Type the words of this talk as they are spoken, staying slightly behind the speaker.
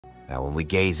Now, when we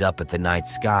gaze up at the night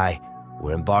sky,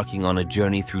 we're embarking on a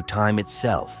journey through time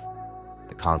itself.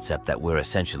 The concept that we're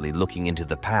essentially looking into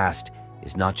the past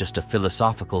is not just a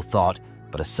philosophical thought,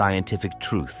 but a scientific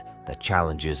truth that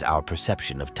challenges our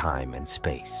perception of time and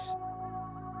space.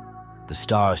 The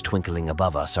stars twinkling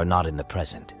above us are not in the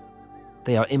present.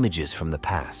 They are images from the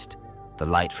past. The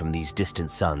light from these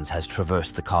distant suns has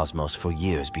traversed the cosmos for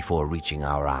years before reaching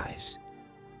our eyes.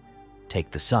 Take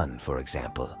the sun, for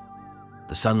example.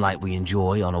 The sunlight we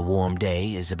enjoy on a warm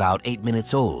day is about 8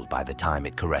 minutes old by the time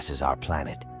it caresses our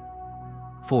planet.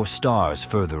 For stars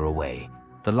further away,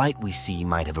 the light we see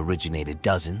might have originated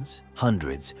dozens,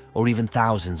 hundreds, or even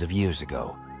thousands of years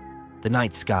ago. The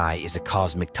night sky is a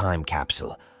cosmic time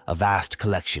capsule, a vast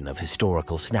collection of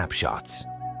historical snapshots.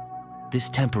 This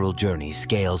temporal journey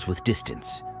scales with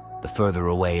distance. The further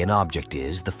away an object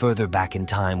is, the further back in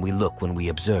time we look when we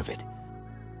observe it.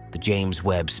 The James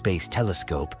Webb Space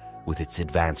Telescope, with its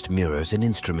advanced mirrors and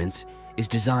instruments, is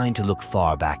designed to look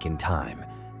far back in time,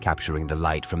 capturing the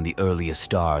light from the earliest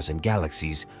stars and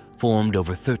galaxies formed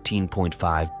over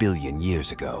 13.5 billion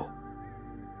years ago.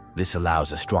 This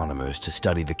allows astronomers to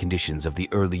study the conditions of the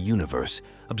early universe,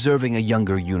 observing a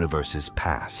younger universe's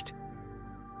past.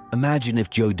 Imagine if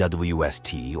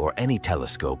JWST or any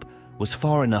telescope was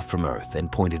far enough from Earth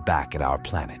and pointed back at our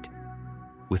planet.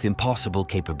 With impossible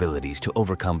capabilities to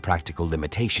overcome practical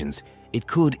limitations, it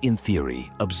could, in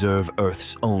theory, observe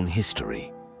Earth's own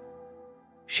history.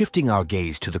 Shifting our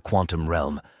gaze to the quantum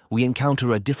realm, we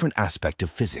encounter a different aspect of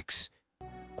physics.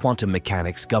 Quantum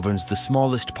mechanics governs the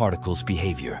smallest particle's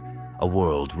behavior, a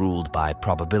world ruled by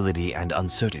probability and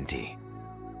uncertainty.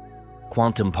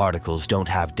 Quantum particles don't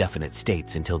have definite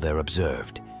states until they're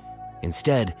observed.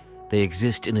 Instead, they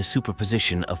exist in a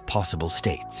superposition of possible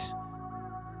states.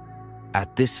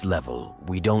 At this level,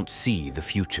 we don't see the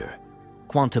future.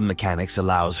 Quantum mechanics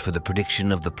allows for the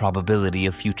prediction of the probability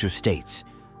of future states,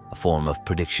 a form of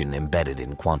prediction embedded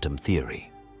in quantum theory.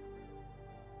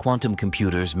 Quantum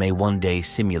computers may one day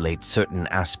simulate certain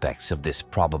aspects of this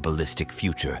probabilistic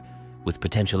future, with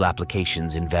potential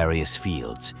applications in various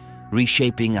fields,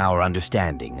 reshaping our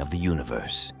understanding of the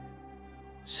universe.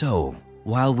 So,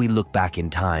 while we look back in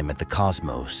time at the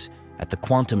cosmos, at the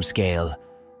quantum scale,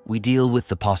 we deal with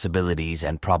the possibilities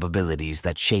and probabilities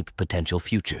that shape potential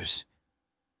futures.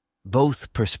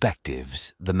 Both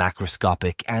perspectives, the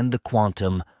macroscopic and the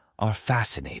quantum, are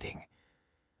fascinating.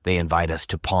 They invite us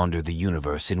to ponder the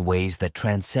universe in ways that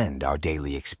transcend our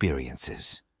daily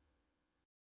experiences.